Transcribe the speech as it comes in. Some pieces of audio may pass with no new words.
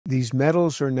These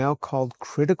metals are now called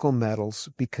critical metals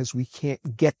because we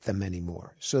can't get them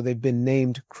anymore. So they've been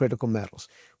named critical metals,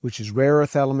 which is rare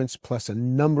earth elements plus a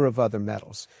number of other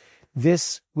metals.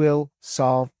 This will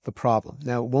solve the problem.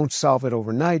 Now, it won't solve it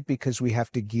overnight because we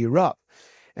have to gear up.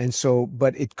 And so,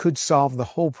 but it could solve the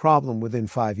whole problem within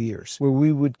 5 years, where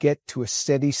we would get to a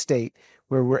steady state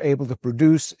where we're able to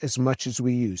produce as much as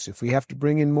we use. If we have to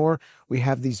bring in more, we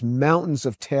have these mountains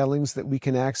of tailings that we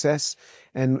can access,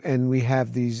 and we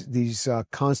have these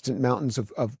constant mountains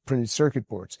of printed circuit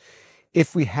boards.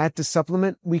 If we had to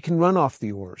supplement, we can run off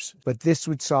the ores, but this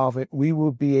would solve it. We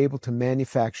will be able to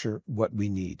manufacture what we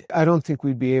need. I don't think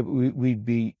we'd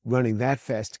be running that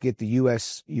fast to get the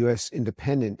U.S.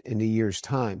 independent in a year's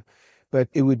time, but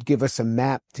it would give us a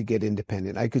map to get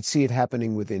independent. I could see it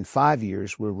happening within 5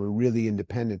 years where we're really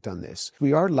independent on this.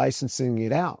 We are licensing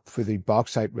it out for the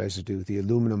bauxite residue, the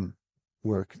aluminum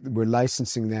work. We're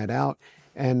licensing that out,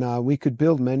 and we could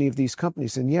build many of these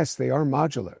companies. And yes, they are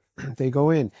modular. They go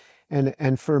in.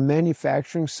 And for a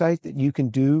manufacturing site that you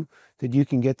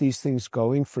can get these things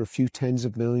going for a few tens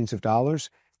of millions of dollars,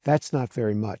 that's not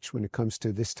very much when it comes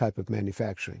to this type of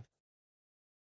manufacturing.